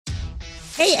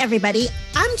Hey everybody,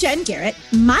 I'm Jen Garrett.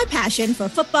 My passion for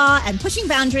football and pushing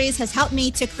boundaries has helped me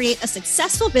to create a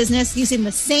successful business using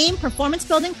the same performance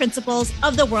building principles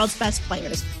of the world's best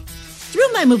players.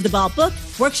 Through my Move the Ball book,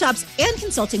 workshops, and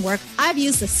consulting work, I've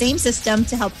used the same system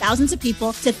to help thousands of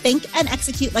people to think and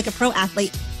execute like a pro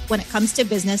athlete when it comes to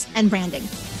business and branding.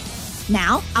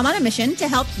 Now, I'm on a mission to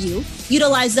help you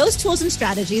utilize those tools and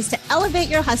strategies to elevate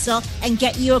your hustle and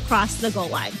get you across the goal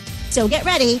line. So get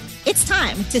ready. It's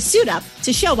time to suit up,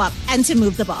 to show up, and to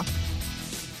move the ball.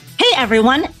 Hey,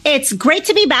 everyone. It's great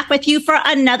to be back with you for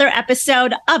another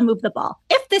episode of Move the Ball.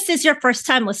 If this is your first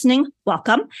time listening,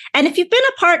 welcome. And if you've been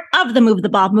a part of the Move the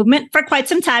Ball movement for quite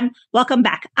some time, welcome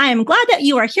back. I am glad that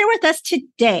you are here with us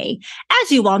today.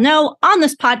 As you all know, on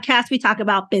this podcast, we talk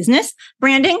about business,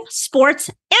 branding, sports,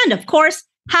 and of course,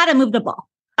 how to move the ball.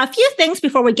 A few things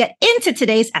before we get into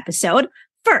today's episode.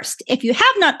 First, if you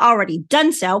have not already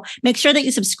done so, make sure that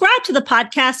you subscribe to the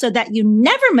podcast so that you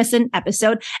never miss an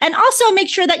episode. And also make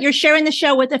sure that you're sharing the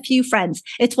show with a few friends.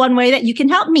 It's one way that you can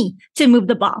help me to move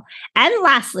the ball. And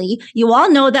lastly, you all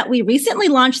know that we recently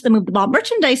launched the Move the Ball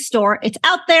merchandise store. It's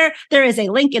out there. There is a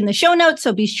link in the show notes.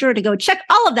 So be sure to go check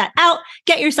all of that out.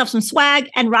 Get yourself some swag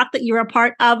and rock that you're a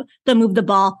part of the Move the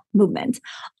Ball movement.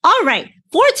 All right.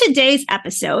 For today's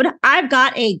episode, I've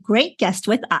got a great guest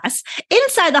with us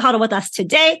inside the huddle with us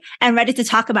today and ready to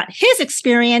talk about his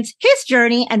experience, his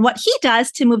journey, and what he does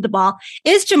to move the ball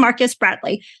is Jamarcus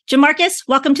Bradley. Jamarcus,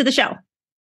 welcome to the show.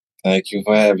 Thank you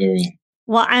for having me.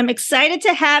 Well, I'm excited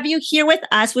to have you here with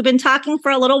us. We've been talking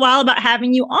for a little while about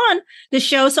having you on the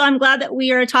show, so I'm glad that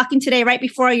we are talking today right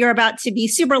before you're about to be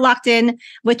super locked in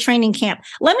with training camp.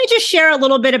 Let me just share a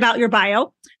little bit about your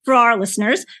bio. For our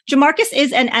listeners, Jamarcus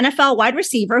is an NFL wide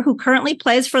receiver who currently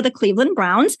plays for the Cleveland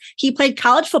Browns. He played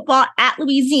college football at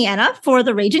Louisiana for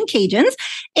the Ragin' Cajuns,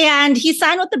 and he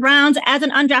signed with the Browns as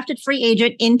an undrafted free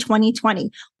agent in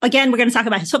 2020. Again, we're going to talk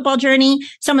about his football journey,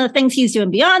 some of the things he's doing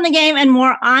beyond the game, and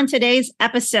more on today's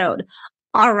episode.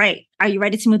 All right. Are you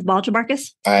ready to move the ball,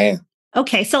 Jamarcus? I am.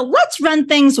 Okay, so let's run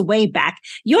things way back.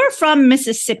 You're from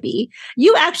Mississippi.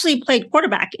 You actually played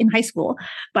quarterback in high school,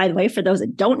 by the way, for those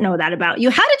that don't know that about you.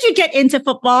 How did you get into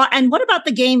football, and what about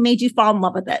the game made you fall in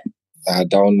love with it? I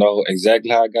don't know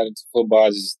exactly how I got into football.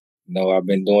 I just know I've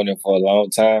been doing it for a long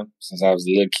time, since I was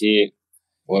a little kid.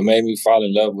 What made me fall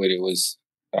in love with it was,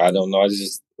 I don't know, I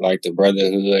just like the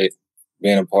brotherhood,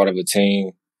 being a part of a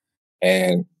team,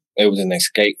 and it was an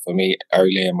escape for me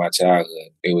early in my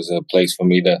childhood. It was a place for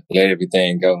me to let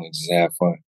everything go and just have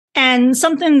fun. And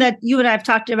something that you and I have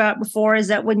talked about before is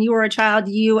that when you were a child,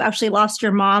 you actually lost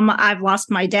your mom. I've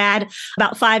lost my dad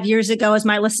about 5 years ago, as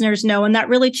my listeners know, and that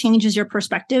really changes your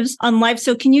perspectives on life.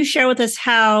 So can you share with us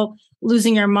how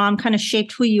losing your mom kind of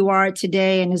shaped who you are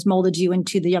today and has molded you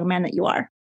into the young man that you are?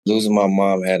 Losing my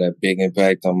mom had a big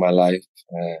impact on my life.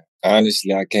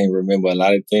 Honestly, I can't remember a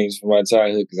lot of things from my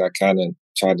childhood because I kind of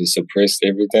tried to suppress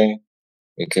everything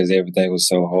because everything was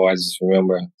so hard. I just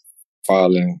remember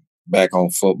falling back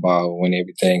on football when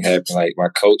everything happened. Like, my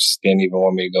coach didn't even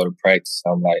want me to go to practice.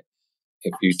 I'm like,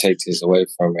 if you take this away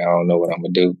from me, I don't know what I'm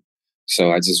going to do.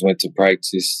 So I just went to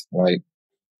practice like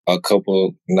a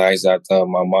couple nights after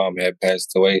my mom had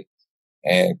passed away.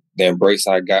 And the embrace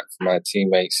I got from my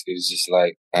teammates, it was just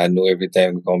like I knew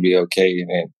everything was going to be okay.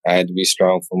 And I had to be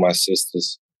strong for my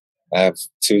sisters. I have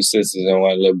two sisters and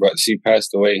one little brother. She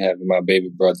passed away having my baby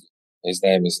brother. His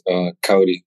name is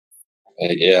Cody.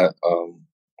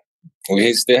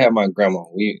 We still have my grandma.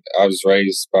 I was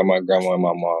raised by my grandma and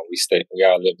my mom. We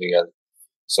all lived together.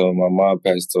 So when my mom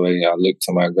passed away, I looked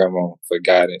to my grandma for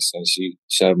guidance, and she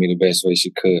showed me the best way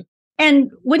she could.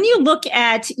 And when you look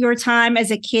at your time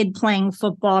as a kid playing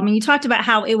football, I mean, you talked about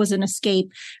how it was an escape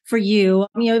for you.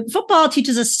 You know, football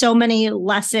teaches us so many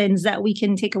lessons that we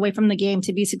can take away from the game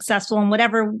to be successful in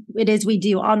whatever it is we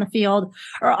do on the field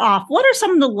or off. What are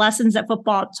some of the lessons that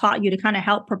football taught you to kind of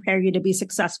help prepare you to be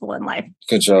successful in life?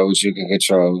 Control what you can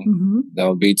control. Mm-hmm.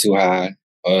 Don't be too high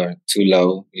or too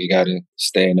low. You got to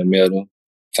stay in the middle.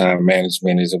 Time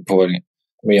management is important.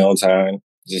 Be on time.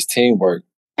 Just teamwork.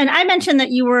 And I mentioned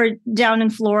that you were down in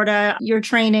Florida. You're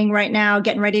training right now,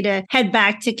 getting ready to head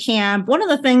back to camp. One of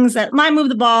the things that my Move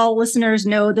the Ball listeners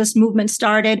know, this movement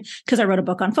started because I wrote a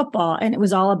book on football, and it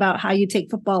was all about how you take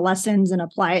football lessons and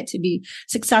apply it to be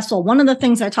successful. One of the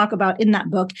things I talk about in that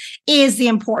book is the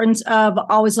importance of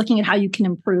always looking at how you can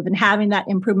improve and having that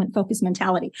improvement focused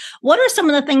mentality. What are some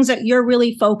of the things that you're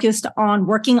really focused on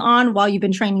working on while you've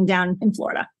been training down in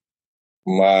Florida?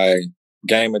 My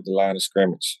game at the line of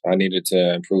scrimmage. I needed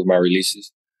to improve my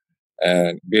releases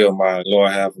and build my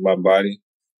lower half of my body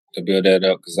to build that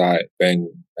up because I had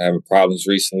been having problems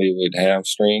recently with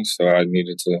hamstrings, so I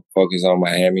needed to focus on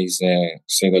my hammies and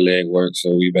single leg work.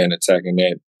 So we've been attacking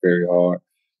that very hard,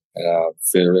 and I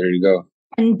feel ready to go.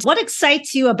 And what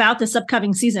excites you about this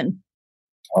upcoming season?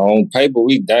 On paper,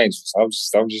 we dangerous. I'm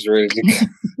just ready to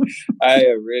go. I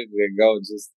am ready to go.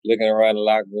 Just looking around the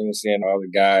locker room, seeing all the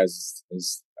guys.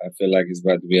 I feel like it's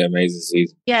about to be an amazing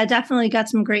season. Yeah, definitely got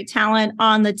some great talent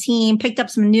on the team. Picked up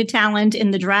some new talent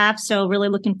in the draft. So really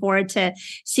looking forward to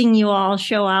seeing you all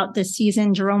show out this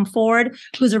season. Jerome Ford,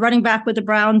 who's a running back with the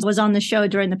Browns, was on the show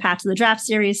during the Path to the Draft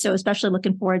series. So especially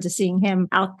looking forward to seeing him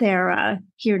out there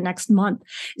here next month.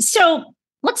 So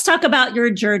let's talk about your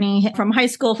journey from high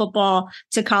school football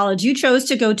to college. You chose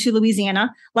to go to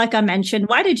Louisiana, like I mentioned.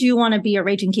 Why did you want to be a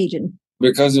Raging Cajun?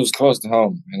 Because it was close to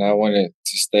home, and I wanted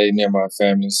to stay near my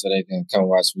family so they can come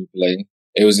watch me play.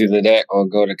 It was either that or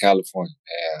go to California.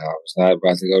 And I was not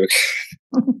about to go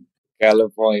to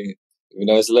California. Even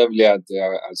though it's lovely out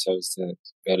there, I chose to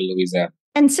go to Louisiana.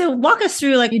 And so walk us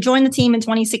through, like you joined the team in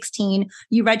 2016,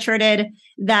 you redshirted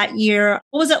that year.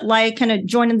 What was it like kind of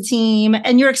joining the team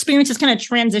and your experiences kind of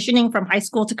transitioning from high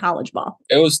school to college ball?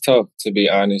 It was tough, to be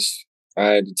honest. I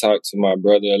had to talk to my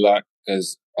brother a lot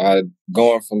because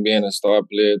going from being a star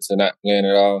player to not playing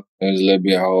at all, it was a little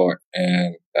bit hard.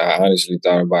 And I honestly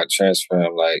thought about transferring.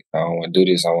 I'm like, I don't want to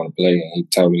do this. I want to play. And he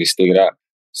told me to stick it out.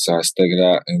 So I stuck it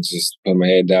out and just put my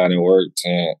head down and worked.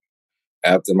 And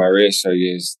after my redshirt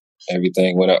years,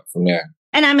 everything went up from there.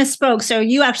 And I misspoke. So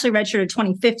you actually redshirted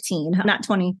 2015, not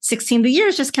 2016. The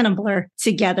years just kind of blur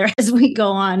together as we go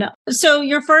on. So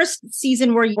your first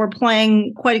season where you were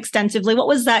playing quite extensively, what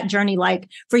was that journey like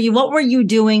for you? What were you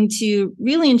doing to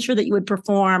really ensure that you would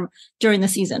perform during the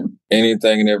season?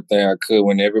 Anything and everything I could.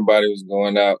 When everybody was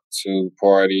going out to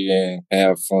party and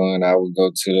have fun, I would go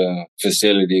to the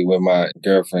facility with my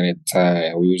girlfriend at the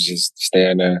time. We would just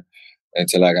stand there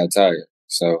until I got tired.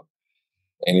 So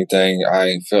anything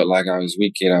I felt like I was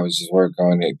weak at, I was just working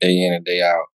on it day in and day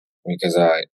out because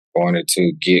I wanted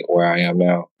to get where I am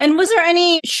now. And was there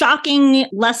any shocking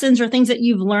lessons or things that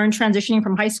you've learned transitioning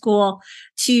from high school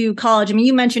to college? I mean,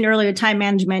 you mentioned earlier time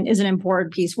management is an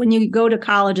important piece. When you go to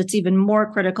college, it's even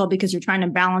more critical because you're trying to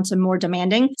balance a more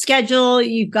demanding schedule.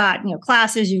 You've got,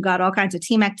 classes, you've got all kinds of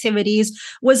team activities.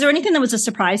 Was there anything that was a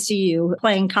surprise to you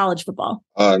playing college football?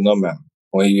 No, ma'am.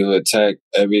 When you attack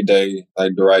every day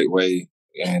like the right way,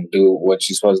 and do what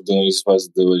you're supposed to do, and you're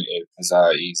supposed to do it. It's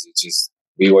all easy. Just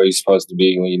be where you're supposed to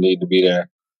be when you need to be there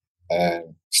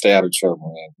and stay out of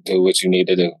trouble and do what you need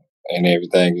to do. And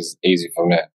everything is easy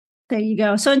from that. There you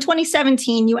go. So in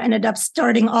 2017, you ended up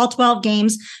starting all 12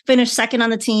 games, finished second on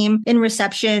the team in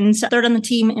receptions, third on the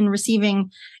team in receiving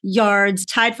yards,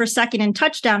 tied for second in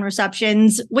touchdown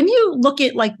receptions. When you look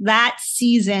at like that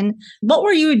season, what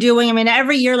were you doing? I mean,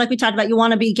 every year, like we talked about, you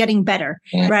want to be getting better,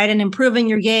 right? And improving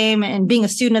your game and being a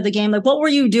student of the game. Like what were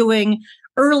you doing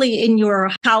early in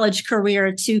your college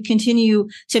career to continue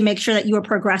to make sure that you were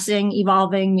progressing,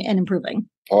 evolving, and improving?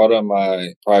 Part of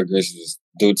my progress was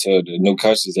due to the new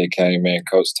coaches that came in,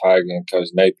 Coach Tiger and Coach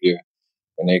Napier.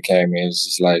 When they came in, it's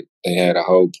just like they had a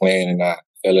whole plan, and I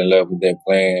fell in love with their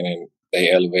plan, and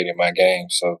they elevated my game.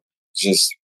 So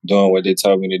just doing what they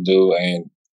told me to do, and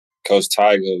Coach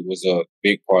Tiger was a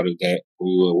big part of that.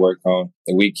 We would work on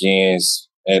the weekends,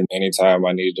 and anytime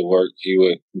I needed to work, he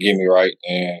would get me right.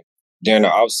 And during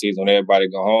the off season, when everybody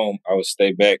go home, I would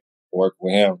stay back and work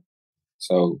with him.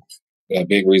 So a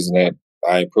big reason that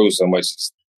I improved so much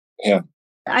is him.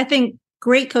 I think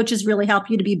great coaches really help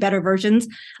you to be better versions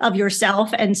of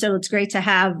yourself. And so it's great to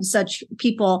have such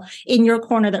people in your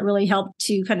corner that really help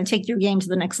to kind of take your game to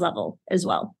the next level as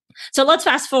well. So let's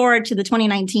fast forward to the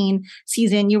 2019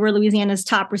 season. You were Louisiana's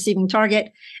top receiving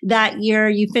target that year.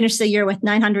 You finished the year with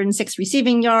 906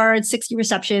 receiving yards, 60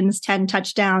 receptions, 10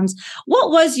 touchdowns. What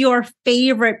was your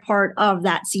favorite part of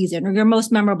that season or your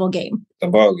most memorable game? The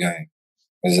bowl game.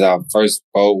 This is our first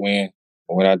bowl win.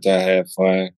 Went out there, had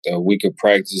fun. The week of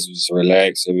practice was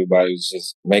relaxed. Everybody was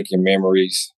just making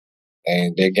memories.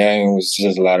 And the game was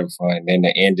just a lot of fun. Then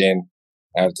the ending,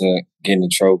 after getting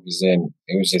the trophies in,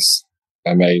 it was just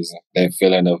amazing. That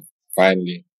feeling of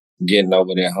finally getting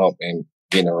over that hump and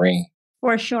getting a ring.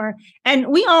 For sure. And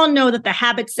we all know that the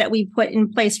habits that we put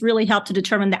in place really help to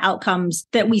determine the outcomes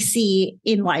that we see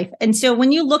in life. And so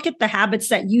when you look at the habits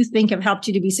that you think have helped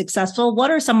you to be successful,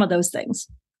 what are some of those things?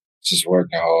 Just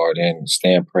working hard and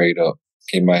staying prayed up,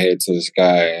 keep my head to the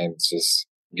sky and just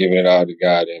giving it all to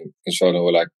God and controlling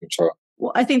what I can control.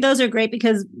 Well, I think those are great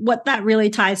because what that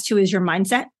really ties to is your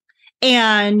mindset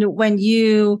And when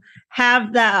you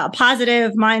have that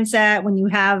positive mindset, when you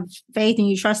have faith and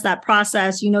you trust that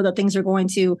process, you know that things are going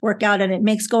to work out, and it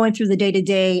makes going through the day to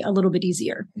day a little bit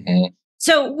easier. Mm-hmm.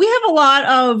 So we have a lot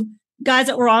of guys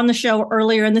that were on the show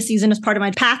earlier in the season as part of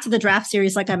my Path to the Draft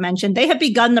series, like I mentioned. They have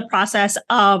begun the process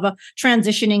of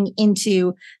transitioning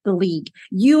into the league.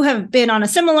 You have been on a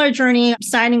similar journey,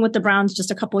 signing with the Browns just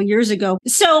a couple of years ago.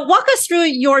 So walk us through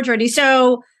your journey.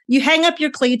 So you hang up your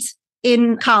cleats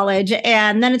in college,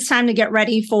 and then it's time to get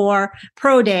ready for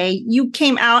pro day. You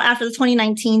came out after the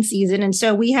 2019 season. And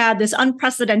so we had this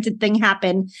unprecedented thing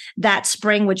happen that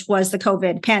spring, which was the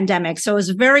COVID pandemic. So it was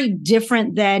very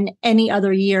different than any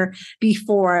other year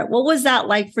before. What was that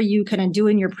like for you, kind of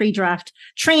doing your pre-draft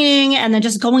training and then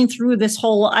just going through this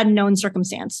whole unknown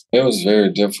circumstance? It was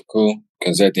very difficult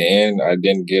because at the end, I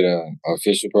didn't get an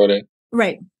official pro day.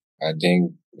 Right. I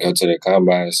didn't go to the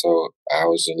combine, so I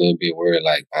was a little bit worried,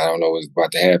 like, I don't know what's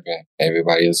about to happen.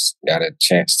 Everybody else got a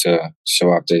chance to show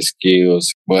off their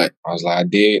skills, but I was like, I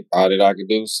did all that I could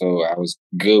do, so I was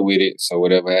good with it, so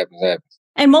whatever happens, happens.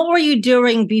 And what were you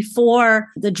doing before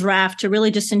the draft to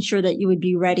really just ensure that you would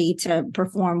be ready to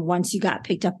perform once you got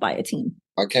picked up by a team?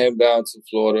 I came down to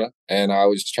Florida, and I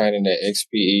was training at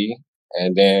XPE,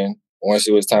 and then once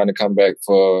it was time to come back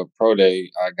for pro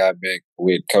day, I got back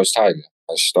with Coach Tiger.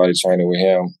 I started training with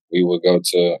him. We would go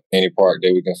to any park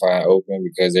that we can find open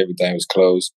because everything was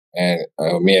closed. And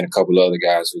me and a couple other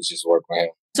guys would just work with him.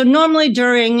 So normally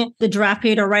during the draft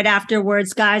period or right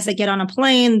afterwards, guys that get on a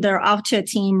plane, they're off to a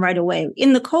team right away.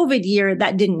 In the COVID year,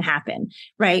 that didn't happen,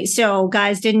 right? So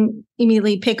guys didn't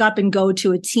immediately pick up and go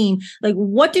to a team. Like,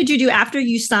 what did you do after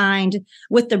you signed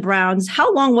with the Browns?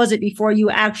 How long was it before you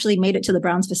actually made it to the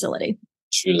Browns facility?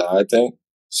 July, I think.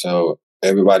 So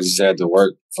everybody just had to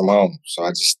work from home. So I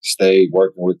just stayed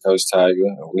working with Coach Tiger.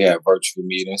 We had virtual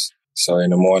meetings. So in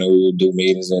the morning, we would do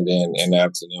meetings, and then in the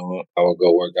afternoon, I would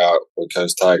go work out with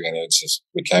Coach Tiger, and it just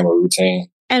became a routine.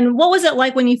 And what was it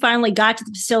like when you finally got to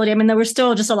the facility? I mean, there were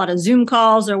still just a lot of Zoom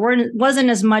calls. There wasn't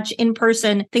as much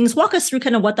in-person things. Walk us through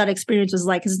kind of what that experience was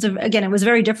like. Because again, it was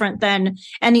very different than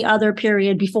any other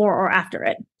period before or after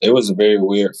it. It was a very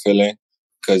weird feeling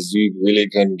because you really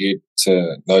couldn't get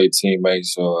to know your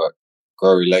teammates or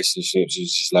grow relationships.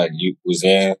 It's just like you was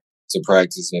in to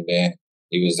practice and then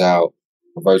you was out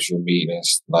for virtual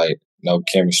meetings, like no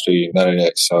chemistry, none of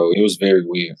that. So it was very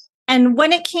weird. And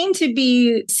when it came to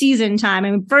be season time,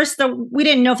 I mean, first, we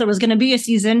didn't know if there was going to be a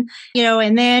season,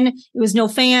 and then it was no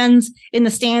fans in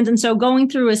the stands. And so going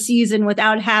through a season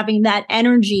without having that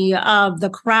energy of the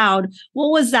crowd, what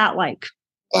was that like?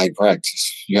 Like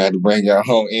practice. You had to bring your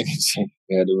own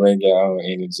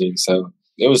energy. So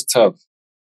it was tough.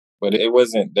 But it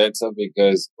wasn't that tough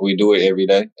because we do it every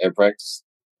day at practice.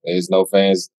 There's no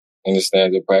fans in the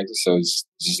stands at practice, so it's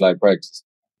just like practice.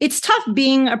 It's tough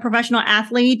being a professional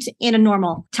athlete in a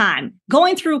normal time.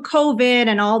 Going through COVID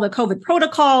and all the COVID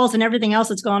protocols and everything else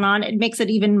that's going on, it makes it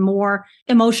even more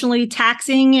emotionally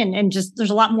taxing and just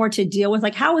there's a lot more to deal with.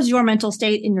 Like, how was your mental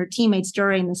state and your teammates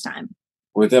during this time?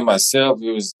 Within myself,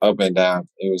 it was up and down.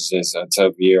 It was just a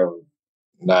tough year of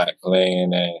not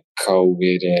playing and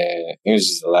COVID, and it was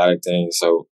just a lot of things.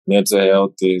 So mental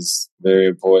health is very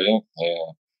important,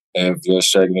 and if you're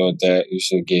struggling with that, you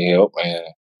should get help. And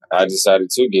I decided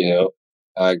to get help.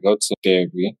 I go to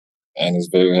therapy, and it's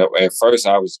very helpful. At first,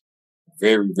 I was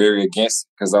very, very against it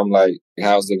because I'm like,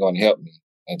 how's it going to help me?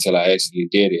 Until I actually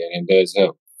did it, and it does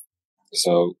help.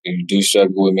 So if you do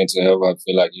struggle with mental health, I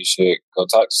feel like you should go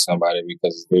talk to somebody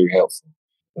because it's very helpful.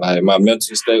 Like my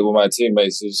mental state with my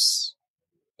teammates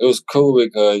it was cool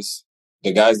because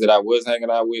the guys that I was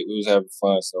hanging out with, we was having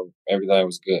fun, so everything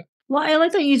was good. Well, I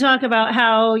like that you talk about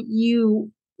how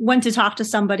you went to talk to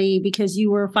somebody because you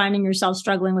were finding yourself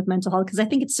struggling with mental health, because I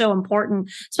think it's so important,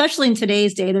 especially in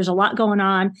today's day. There's a lot going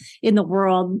on in the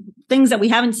world, things that we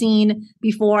haven't seen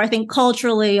before. I think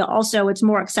culturally also it's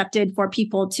more accepted for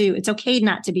people it's okay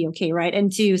not to be okay, right?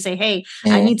 And to say, hey,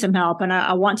 I need some help and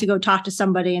I want to go talk to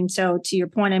somebody. And so to your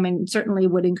point, I mean, certainly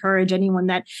would encourage anyone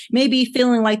that may be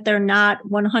feeling like they're not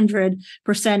 100%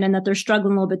 and that they're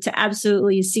struggling a little bit to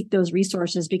absolutely seek those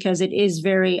resources, because it is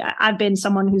I've been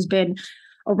someone who's been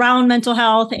around mental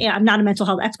health. I'm not a mental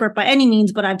health expert by any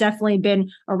means, but I've definitely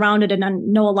been around it and I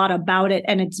know a lot about it.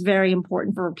 And it's very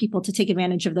important for people to take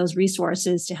advantage of those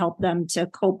resources to help them to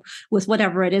cope with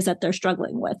whatever it is that they're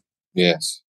struggling with.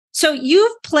 Yes. So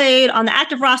you've played on the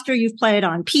active roster, you've played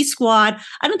on Peace Squad.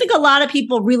 I don't think a lot of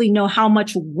people really know how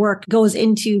much work goes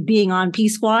into being on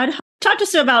Peace Squad. Talk to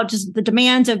us about just the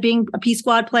demands of being a Peace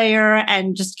Squad player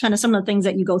and just kind of some of the things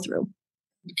that you go through.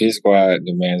 The P Squad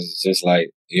demands is just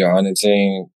like you're on the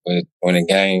team, but when the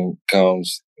game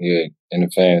comes, you're in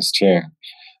the fans cheering.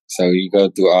 So you go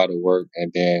through all the work,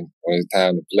 and then when it's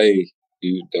time to play,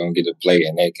 you don't get to play,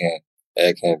 and that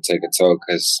can take a toll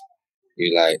because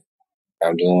you like,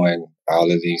 I'm doing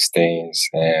all of these things,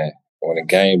 and when the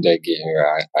game day get here,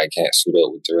 I can't suit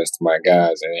up with the rest of my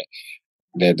guys,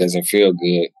 and that doesn't feel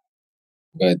good.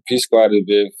 But P Squad is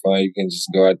very fun. You can just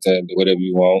go out there and do whatever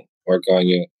you want, work on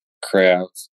your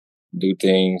craft, do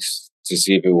things to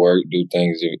see if it works, do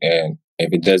things, and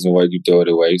if it doesn't work, you throw it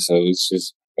away. So it's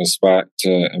just a spot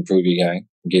to improve your game,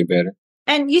 get better.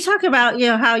 And you talk about,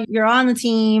 how you're on the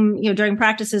team, during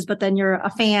practices, but then you're a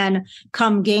fan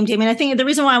come game day. I mean, I think the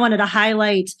reason why I wanted to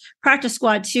highlight Practice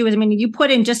Squad too is, you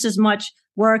put in just as much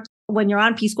work. When you're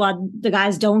on P Squad, the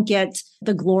guys don't get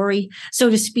the glory, so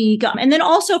to speak. And then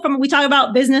also we talk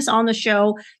about business on the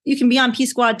show, you can be on P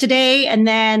Squad today and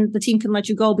then the team can let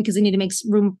you go because they need to make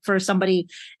room for somebody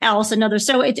else, another.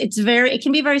 So it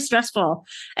can be very stressful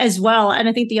as well. And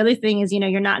I think the other thing is,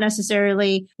 you're not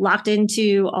necessarily locked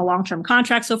into a long-term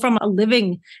contract. So from a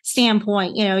living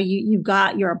standpoint, you've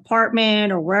got your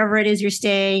apartment or wherever it is you're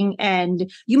staying, and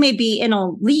you may be in a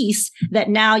lease that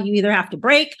now you either have to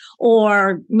break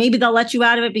or maybe they'll let you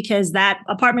out of it because that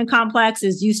apartment complex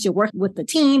is used to work with the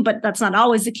team, but that's not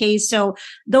always the case. So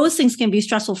those things can be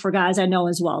stressful for guys, I know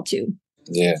as well, too.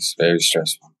 Yes, very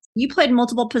stressful. You played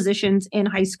multiple positions in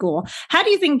high school. How do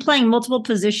you think playing multiple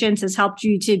positions has helped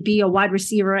you to be a wide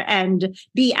receiver and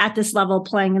be at this level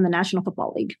playing in the National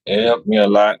Football League? It helped me a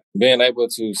lot. Being able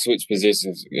to switch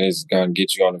positions is going to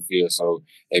get you on the field. So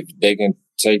if they can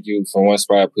take you from one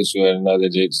spot, put you in another,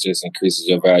 it just increases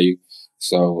your value.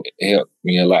 So it helped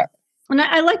me a lot. And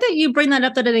I like that you bring that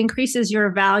up, that it increases your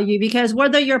value, because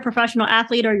whether you're a professional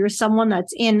athlete or you're someone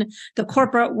that's in the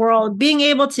corporate world, being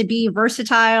able to be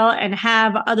versatile and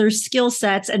have other skill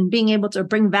sets and being able to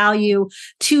bring value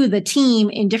to the team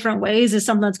in different ways is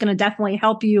something that's going to definitely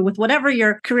help you with whatever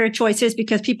your career choice is,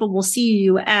 because people will see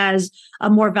you as a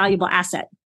more valuable asset.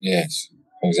 Yes,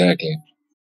 exactly.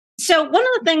 So one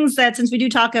of the things that, since we do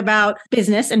talk about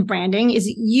business and branding, is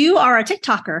you are a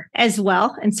TikToker as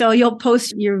well. And so you'll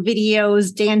post your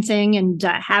videos dancing and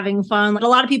having fun. Like, a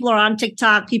lot of people are on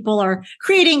TikTok. People are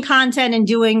creating content and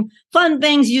doing fun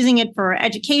things, using it for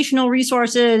educational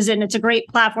resources. And it's a great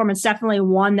platform. It's definitely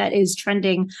one that is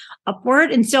trending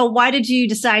upward. And so why did you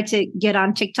decide to get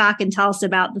on TikTok, and tell us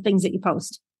about the things that you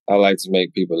post? I like to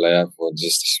make people laugh or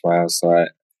just smile.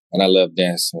 And I love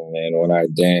dancing. And when I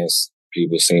dance,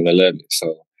 people seem to love it.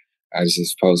 So I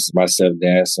just post myself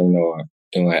dancing or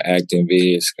doing acting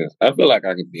vids because I feel like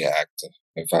I could be an actor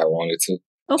if I wanted to.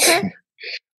 Okay.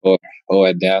 or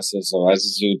a dancer. So I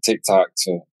just use TikTok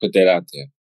to put that out there.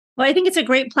 Well, I think it's a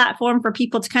great platform for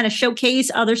people to kind of showcase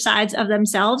other sides of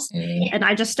themselves. Mm-hmm. And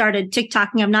I just started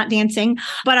TikToking. I'm not dancing,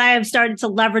 but I have started to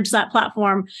leverage that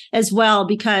platform as well,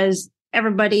 because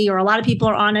everybody or a lot of people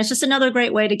are on it. It's just another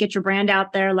great way to get your brand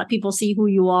out there, let people see who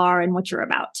you are and what you're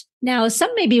about. Now, some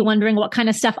may be wondering what kind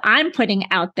of stuff I'm putting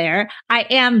out there. I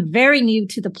am very new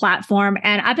to the platform,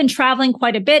 and I've been traveling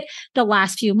quite a bit the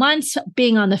last few months,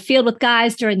 being on the field with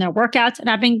guys during their workouts, and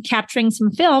I've been capturing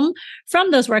some film from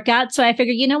those workouts. So I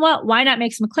figured, you know what, why not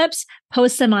make some clips,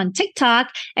 post them on TikTok,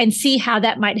 and see how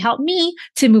that might help me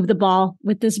to move the ball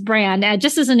with this brand. And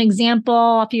just as an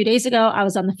example, a few days ago, I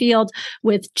was on the field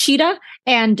with Cheetah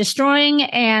and Destroying.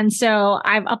 And so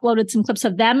I've uploaded some clips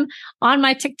of them on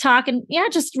my TikTok, and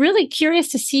just really curious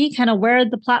to see kind of where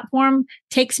the platform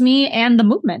takes me and the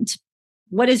movement.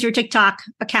 What is your TikTok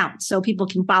account so people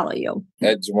can follow you?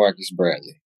 At Jamarcus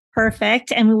Bradley.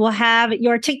 Perfect. And we will have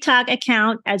your TikTok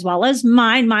account as well as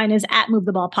mine. Mine is at Move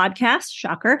the Ball Podcast.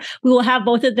 Shocker. We will have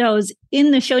both of those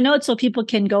in the show notes so people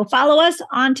can go follow us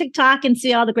on TikTok and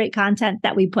see all the great content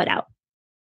that we put out.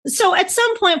 So at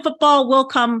some point, football will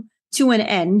come to an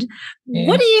end. Mm.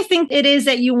 What do you think it is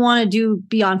that you want to do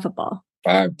beyond football?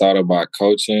 I've thought about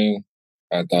coaching.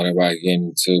 I thought about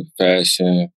getting into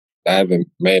fashion. I haven't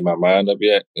made my mind up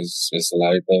yet. It's a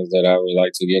lot of things that I would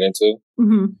like to get into.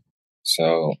 Mm-hmm.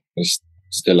 So it's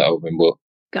still an open book.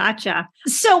 Gotcha.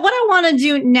 So what I want to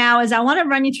do now is I want to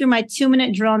run you through my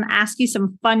 2-minute drill and ask you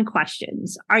some fun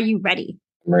questions. Are you ready?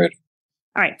 I'm ready.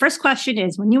 All right. First question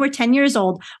is, when you were 10 years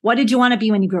old, what did you want to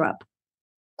be when you grew up?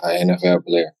 An NFL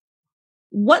player.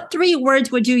 What 3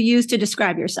 words would you use to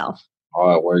describe yourself?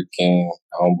 Hardworking,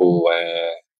 humble,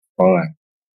 and fun,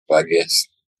 I guess.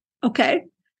 Okay.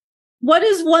 What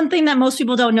is one thing that most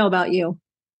people don't know about you?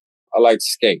 I like to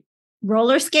skate.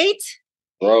 Roller skate?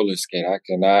 Roller skate. I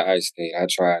cannot ice skate. I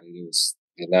tried it.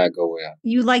 Did not go well.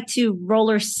 You like to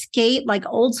roller skate, like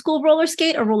old school roller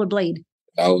skate or roller blade?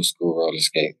 Old school roller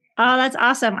skate. Oh, that's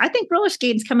awesome. I think roller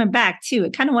skating's coming back too.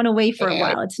 It kind of went away for a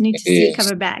while. It's neat to see it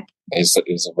coming back. It's a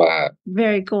vibe.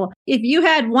 Very cool. If you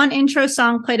had one intro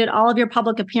song played at all of your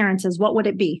public appearances, what would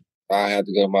it be? I had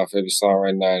to go to my favorite song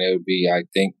right now, and it would be I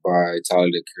Think by Tyler,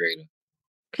 the Creator.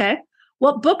 Okay.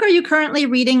 What book are you currently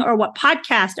reading, or what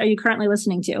podcast are you currently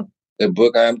listening to? The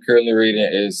book I'm currently reading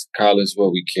is College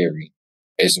What We Carry.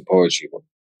 It's a poetry book.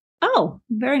 Oh,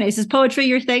 very nice. Is poetry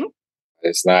your thing?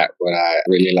 It's not what I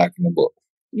really like in the book.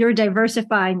 You're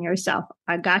diversifying yourself.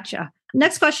 I gotcha.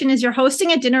 Next question is, you're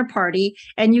hosting a dinner party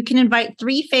and you can invite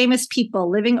 3 famous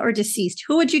people, living or deceased.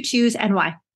 Who would you choose and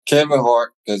why? Kevin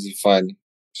Hart, because he's funny.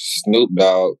 Snoop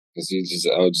Dogg, because he's just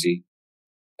an OG.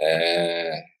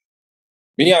 And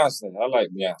Beyonce. I like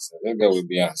Beyonce. Let's go with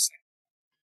Beyonce.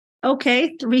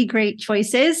 Okay, 3 great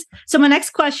choices. So my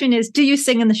next question is, do you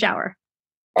sing in the shower?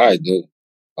 I do.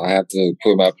 I have to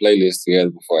put my playlist together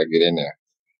before I get in there.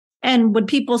 And would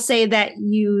people say that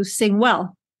you sing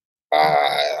well?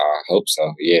 I hope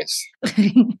so, yes.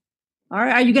 All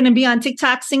right. Are you going to be on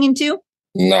TikTok singing too?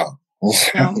 No.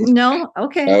 No?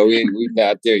 Okay. No, we're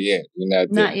not there yet. We're not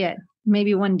there. Not yet.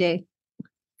 Maybe one day.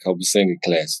 Couple singing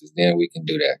classes, then we can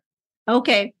do that.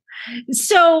 Okay.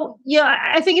 So,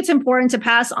 I think it's important to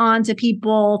pass on to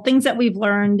people things that we've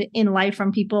learned in life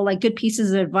from people, like good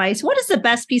pieces of advice. What is the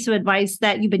best piece of advice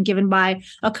that you've been given by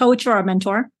a coach or a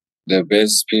mentor? The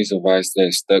best piece of advice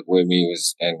that stuck with me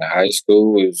was in high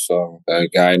school. It was a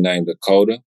guy named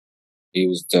Dakota. He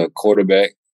was the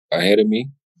quarterback ahead of me,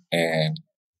 and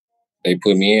they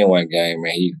put me in one game,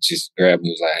 and he just grabbed me.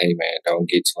 He was like, "Hey, man, don't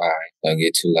get too high. Don't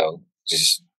get too low.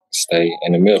 Just stay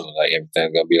in the middle. Like,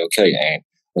 everything's going to be okay." And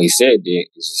when he said that, it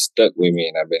just stuck with me,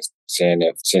 and I've been saying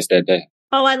that since that day.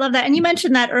 Oh, I love that. And you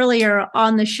mentioned that earlier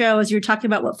on the show as you were talking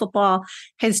about what football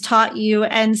has taught you.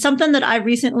 And something that I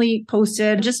recently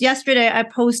posted, just yesterday, I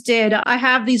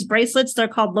have these bracelets. They're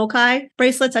called Loci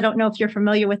bracelets. I don't know if you're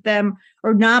familiar with them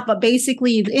or not, but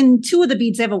basically in 2 of the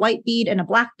beads, they have a white bead and a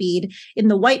black bead. In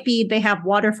the white bead, they have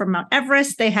water from Mount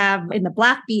Everest. They have in the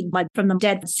black bead, mud from the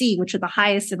Dead Sea, which are the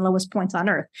highest and lowest points on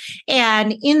Earth.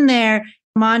 And in there,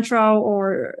 mantra,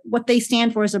 or what they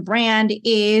stand for as a brand,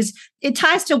 is it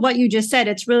ties to what you just said.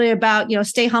 It's really about,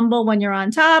 stay humble when you're on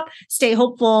top, stay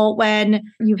hopeful when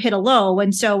you hit a low.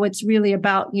 And so it's really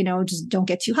about, just don't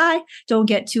get too high, don't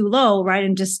get too low, right?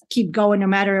 And just keep going no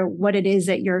matter what it is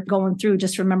that you're going through.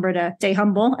 Just remember to stay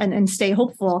humble and stay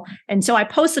hopeful. And so I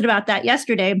posted about that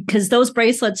yesterday because those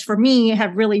bracelets for me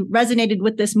have really resonated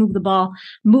with this Move the Ball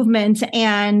movement.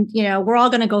 And, we're all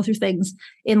going to go through things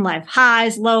in life,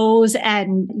 highs, lows,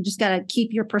 and you just got to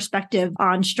keep your perspective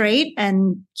on straight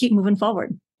and keep moving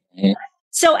forward. Yeah.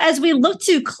 So as we look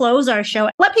to close our show,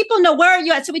 let people know, where are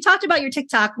you at? So we talked about your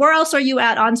TikTok. Where else are you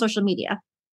at on social media?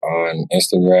 On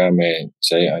Instagram at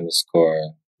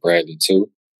J_Bradley2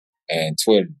 and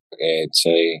Twitter at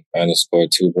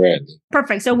J_2Bradley.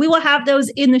 Perfect. So we will have those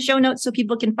in the show notes so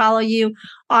people can follow you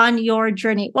on your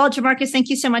journey. Well, Jamarcus, thank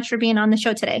you so much for being on the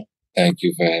show today. Thank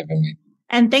you for having me.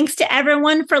 And thanks to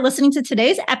everyone for listening to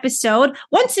today's episode.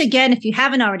 Once again, if you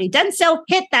haven't already done so,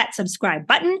 hit that subscribe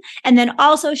button and then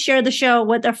also share the show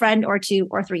with a friend or 2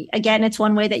 or 3. Again, it's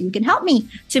one way that you can help me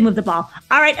to move the ball.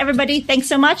 All right, everybody, thanks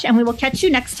so much. And we will catch you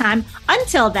next time.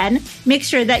 Until then, make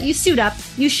sure that you suit up,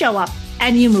 you show up,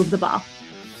 and you move the ball.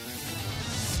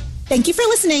 Thank you for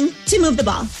listening to Move the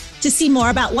Ball. To see more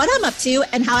about what I'm up to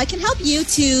and how I can help you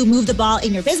to move the ball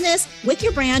in your business, with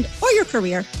your brand, or your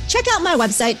career, check out my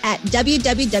website at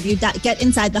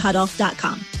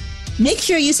www.getinsidethehuddle.com. Make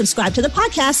sure you subscribe to the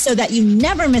podcast so that you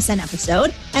never miss an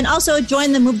episode, and also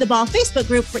join the Move the Ball Facebook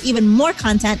group for even more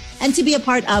content and to be a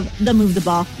part of the Move the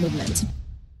Ball movement.